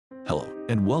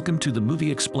and welcome to the Movie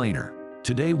Explainer.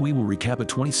 Today we will recap a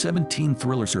 2017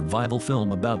 thriller survival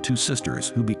film about two sisters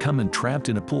who become entrapped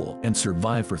in a pool and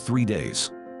survive for 3 days.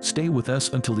 Stay with us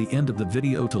until the end of the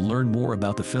video to learn more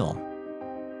about the film.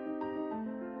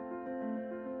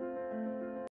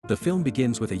 The film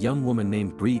begins with a young woman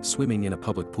named Bree swimming in a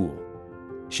public pool.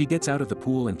 She gets out of the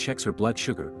pool and checks her blood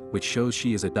sugar, which shows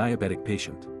she is a diabetic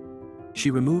patient. She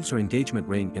removes her engagement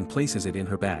ring and places it in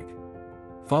her bag.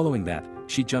 Following that,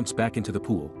 she jumps back into the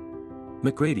pool.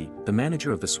 McGrady, the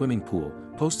manager of the swimming pool,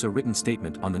 posts a written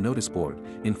statement on the notice board,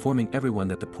 informing everyone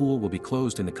that the pool will be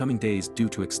closed in the coming days due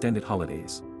to extended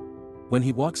holidays. When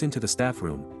he walks into the staff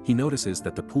room, he notices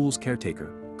that the pool's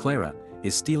caretaker, Clara,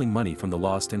 is stealing money from the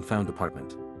lost and found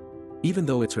apartment. Even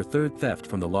though it's her third theft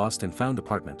from the lost and found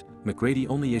apartment, McGrady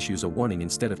only issues a warning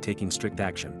instead of taking strict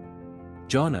action.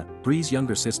 Jonna, Bree's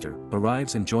younger sister,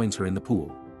 arrives and joins her in the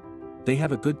pool. They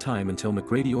have a good time until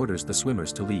McGrady orders the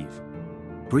swimmers to leave.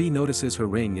 Bree notices her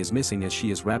ring is missing as she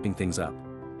is wrapping things up.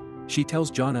 She tells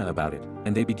Jonna about it,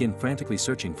 and they begin frantically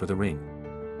searching for the ring.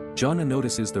 Jonna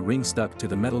notices the ring stuck to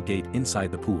the metal gate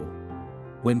inside the pool.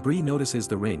 When Bree notices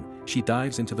the ring, she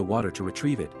dives into the water to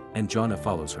retrieve it, and Jonna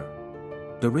follows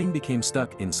her. The ring became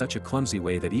stuck in such a clumsy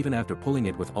way that even after pulling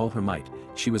it with all her might,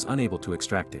 she was unable to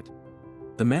extract it.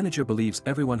 The manager believes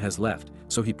everyone has left,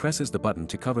 so he presses the button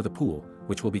to cover the pool,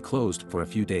 which will be closed for a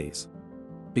few days.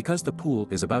 Because the pool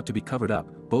is about to be covered up,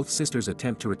 both sisters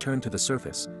attempt to return to the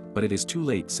surface, but it is too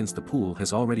late since the pool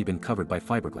has already been covered by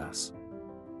fiberglass.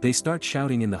 They start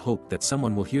shouting in the hope that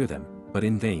someone will hear them, but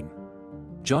in vain.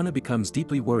 Jonna becomes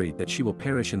deeply worried that she will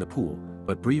perish in the pool,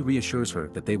 but Bree reassures her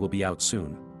that they will be out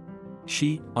soon.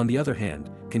 She, on the other hand,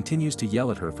 continues to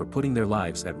yell at her for putting their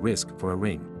lives at risk for a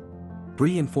ring.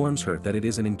 Bree informs her that it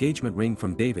is an engagement ring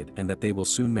from David and that they will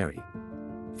soon marry.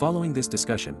 Following this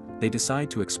discussion, they decide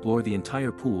to explore the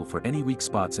entire pool for any weak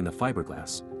spots in the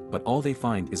fiberglass, but all they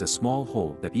find is a small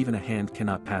hole that even a hand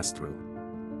cannot pass through.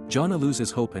 Jonna loses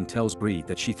hope and tells Bree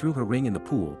that she threw her ring in the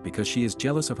pool because she is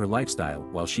jealous of her lifestyle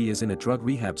while she is in a drug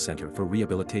rehab center for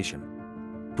rehabilitation.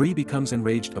 Bree becomes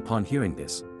enraged upon hearing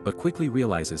this, but quickly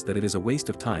realizes that it is a waste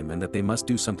of time and that they must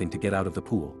do something to get out of the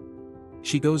pool.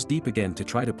 She goes deep again to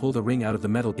try to pull the ring out of the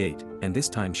metal gate, and this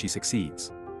time she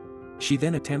succeeds. She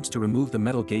then attempts to remove the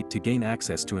metal gate to gain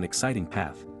access to an exciting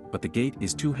path, but the gate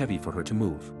is too heavy for her to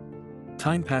move.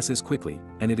 Time passes quickly,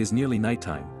 and it is nearly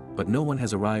nighttime, but no one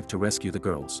has arrived to rescue the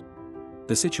girls.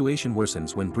 The situation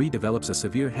worsens when Bree develops a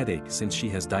severe headache since she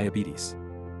has diabetes.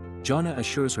 Jonna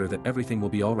assures her that everything will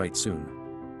be alright soon.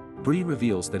 Bree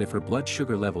reveals that if her blood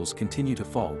sugar levels continue to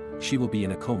fall, she will be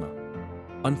in a coma.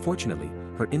 Unfortunately,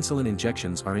 her insulin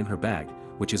injections are in her bag,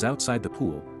 which is outside the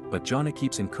pool, but Jonna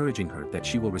keeps encouraging her that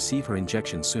she will receive her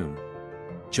injection soon.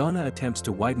 Jonna attempts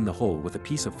to widen the hole with a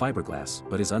piece of fiberglass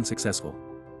but is unsuccessful.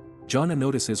 Jonna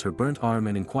notices her burnt arm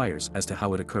and inquires as to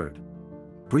how it occurred.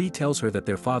 Bree tells her that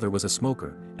their father was a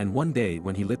smoker, and one day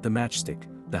when he lit the matchstick,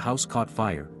 the house caught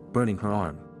fire, burning her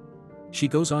arm. She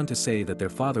goes on to say that their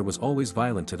father was always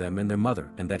violent to them and their mother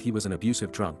and that he was an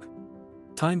abusive drunk.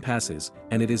 Time passes,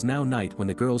 and it is now night when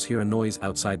the girls hear a noise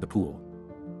outside the pool.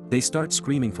 They start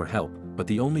screaming for help, but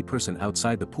the only person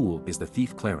outside the pool is the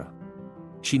thief Clara.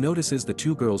 She notices the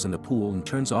two girls in the pool and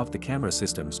turns off the camera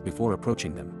systems before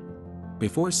approaching them.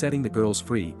 Before setting the girls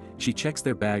free, she checks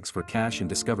their bags for cash and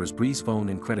discovers Bree's phone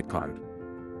and credit card.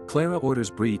 Clara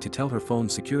orders Bree to tell her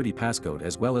phone's security passcode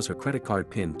as well as her credit card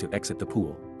PIN to exit the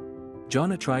pool.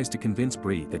 Jonna tries to convince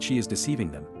Bree that she is deceiving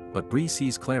them, but Bree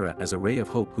sees Clara as a ray of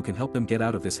hope who can help them get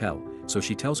out of this hell, so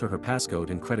she tells her passcode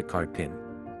and credit card PIN.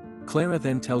 Clara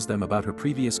then tells them about her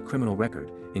previous criminal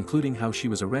record, including how she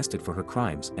was arrested for her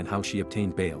crimes and how she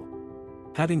obtained bail.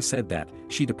 Having said that,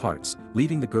 she departs,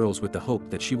 leaving the girls with the hope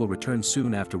that she will return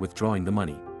soon after withdrawing the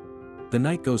money. The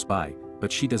night goes by,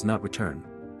 but she does not return.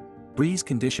 Bree's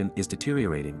condition is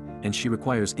deteriorating, and she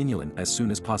requires inulin as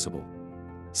soon as possible.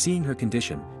 Seeing her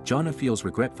condition, Jonna feels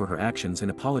regret for her actions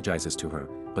and apologizes to her,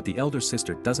 but the elder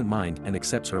sister doesn't mind and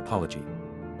accepts her apology.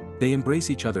 They embrace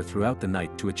each other throughout the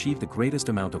night to achieve the greatest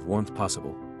amount of warmth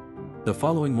possible. The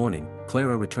following morning,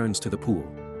 Clara returns to the pool.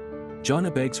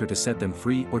 Jonna begs her to set them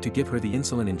free or to give her the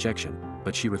insulin injection,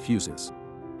 but she refuses.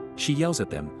 She yells at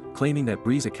them, claiming that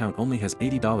Bree's account only has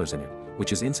 $80 in it,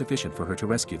 which is insufficient for her to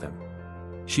rescue them.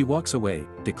 She walks away,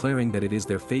 declaring that it is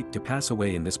their fate to pass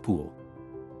away in this pool.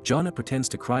 Jonna pretends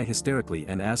to cry hysterically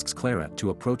and asks Clara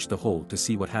to approach the hole to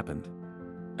see what happened.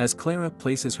 As Clara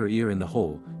places her ear in the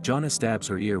hole, Jonna stabs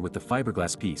her ear with the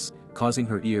fiberglass piece, causing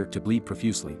her ear to bleed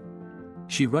profusely.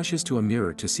 She rushes to a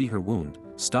mirror to see her wound,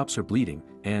 stops her bleeding,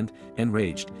 and,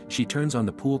 enraged, she turns on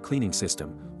the pool cleaning system,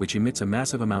 which emits a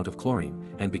massive amount of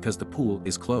chlorine, and because the pool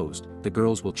is closed, the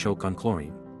girls will choke on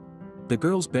chlorine. The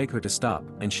girls beg her to stop,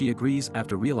 and she agrees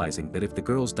after realizing that if the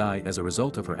girls die as a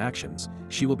result of her actions,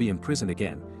 she will be imprisoned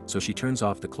again, so she turns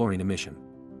off the chlorine emission.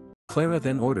 Clara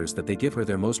then orders that they give her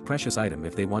their most precious item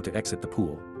if they want to exit the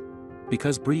pool.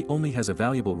 Because Bree only has a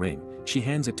valuable ring, she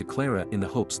hands it to Clara in the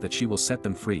hopes that she will set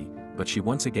them free, but she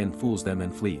once again fools them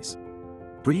and flees.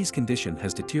 Bree's condition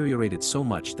has deteriorated so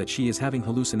much that she is having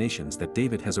hallucinations that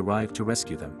David has arrived to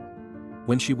rescue them.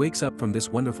 When she wakes up from this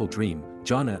wonderful dream,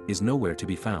 Jonna is nowhere to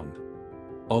be found.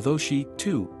 Although she,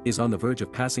 too, is on the verge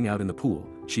of passing out in the pool,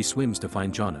 she swims to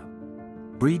find Jonna.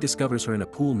 Bree discovers her in a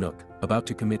pool nook, about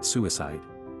to commit suicide.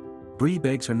 Bree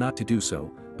begs her not to do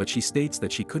so, but she states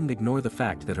that she couldn't ignore the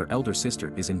fact that her elder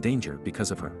sister is in danger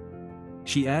because of her.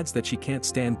 She adds that she can't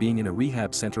stand being in a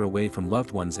rehab center away from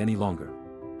loved ones any longer.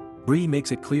 Bree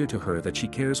makes it clear to her that she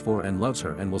cares for and loves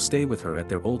her and will stay with her at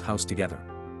their old house together.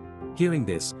 Hearing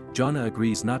this, Jonna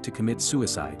agrees not to commit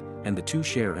suicide, and the two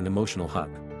share an emotional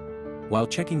hug. While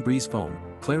checking Bree's phone,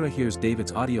 Clara hears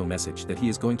David's audio message that he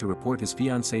is going to report his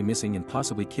fiancée missing and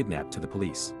possibly kidnapped to the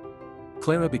police.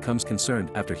 Clara becomes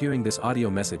concerned after hearing this audio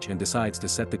message and decides to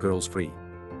set the girls free.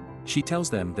 She tells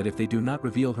them that if they do not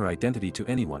reveal her identity to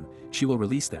anyone, she will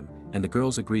release them, and the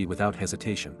girls agree without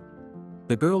hesitation.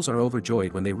 The girls are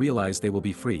overjoyed when they realize they will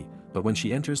be free, but when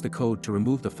she enters the code to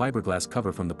remove the fiberglass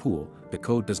cover from the pool, the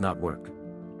code does not work.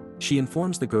 She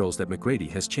informs the girls that McGrady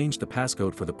has changed the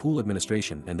passcode for the pool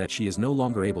administration and that she is no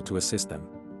longer able to assist them.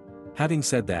 Having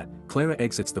said that, Clara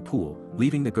exits the pool,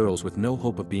 leaving the girls with no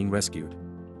hope of being rescued.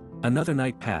 Another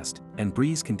night passed, and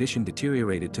Bree's condition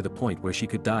deteriorated to the point where she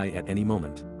could die at any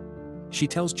moment. She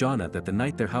tells Jonna that the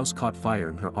night their house caught fire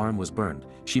and her arm was burned,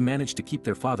 she managed to keep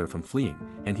their father from fleeing,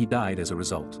 and he died as a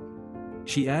result.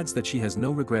 She adds that she has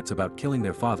no regrets about killing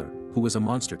their father, who was a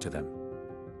monster to them.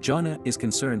 Jonna is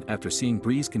concerned after seeing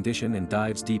Bree's condition and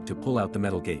dives deep to pull out the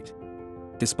metal gate.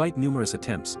 Despite numerous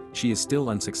attempts, she is still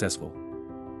unsuccessful.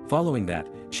 Following that,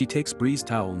 she takes Bree's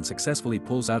towel and successfully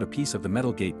pulls out a piece of the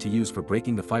metal gate to use for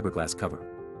breaking the fiberglass cover.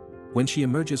 When she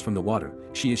emerges from the water,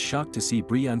 she is shocked to see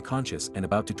Bree unconscious and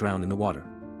about to drown in the water.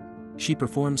 She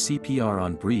performs CPR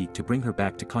on Bree to bring her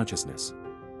back to consciousness.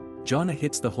 Jonna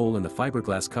hits the hole in the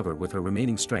fiberglass cover with her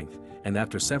remaining strength, and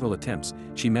after several attempts,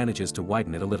 she manages to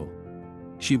widen it a little.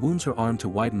 She wounds her arm to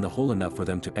widen the hole enough for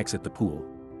them to exit the pool.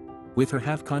 With her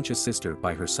half-conscious sister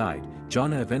by her side,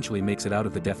 Jonna eventually makes it out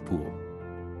of the death pool.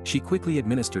 She quickly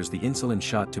administers the insulin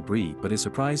shot to Bree but is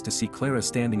surprised to see Clara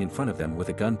standing in front of them with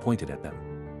a gun pointed at them.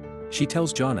 She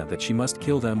tells Jonna that she must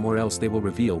kill them or else they will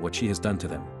reveal what she has done to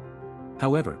them.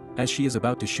 However, as she is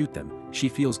about to shoot them, she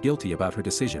feels guilty about her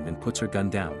decision and puts her gun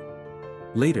down.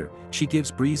 Later, she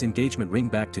gives Bree's engagement ring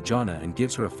back to Jonna and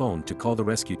gives her a phone to call the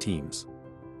rescue teams.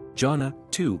 Jonna,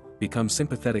 too, becomes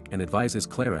sympathetic and advises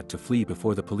Clara to flee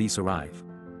before the police arrive.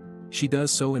 She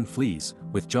does so and flees,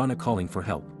 with Jonna calling for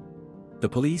help. The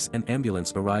police and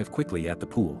ambulance arrive quickly at the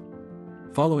pool.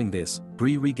 Following this,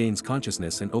 Bree regains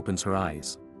consciousness and opens her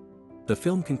eyes. The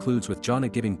film concludes with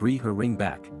Jonna giving Bree her ring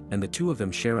back, and the two of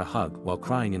them share a hug while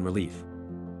crying in relief.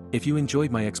 If you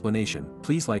enjoyed my explanation,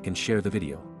 please like and share the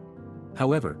video.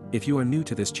 However, if you are new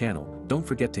to this channel, don't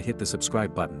forget to hit the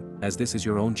subscribe button, as this is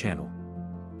your own channel.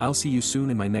 I'll see you soon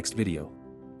in my next video.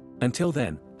 Until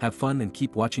then, have fun and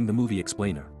keep watching the Movie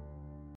Explainer.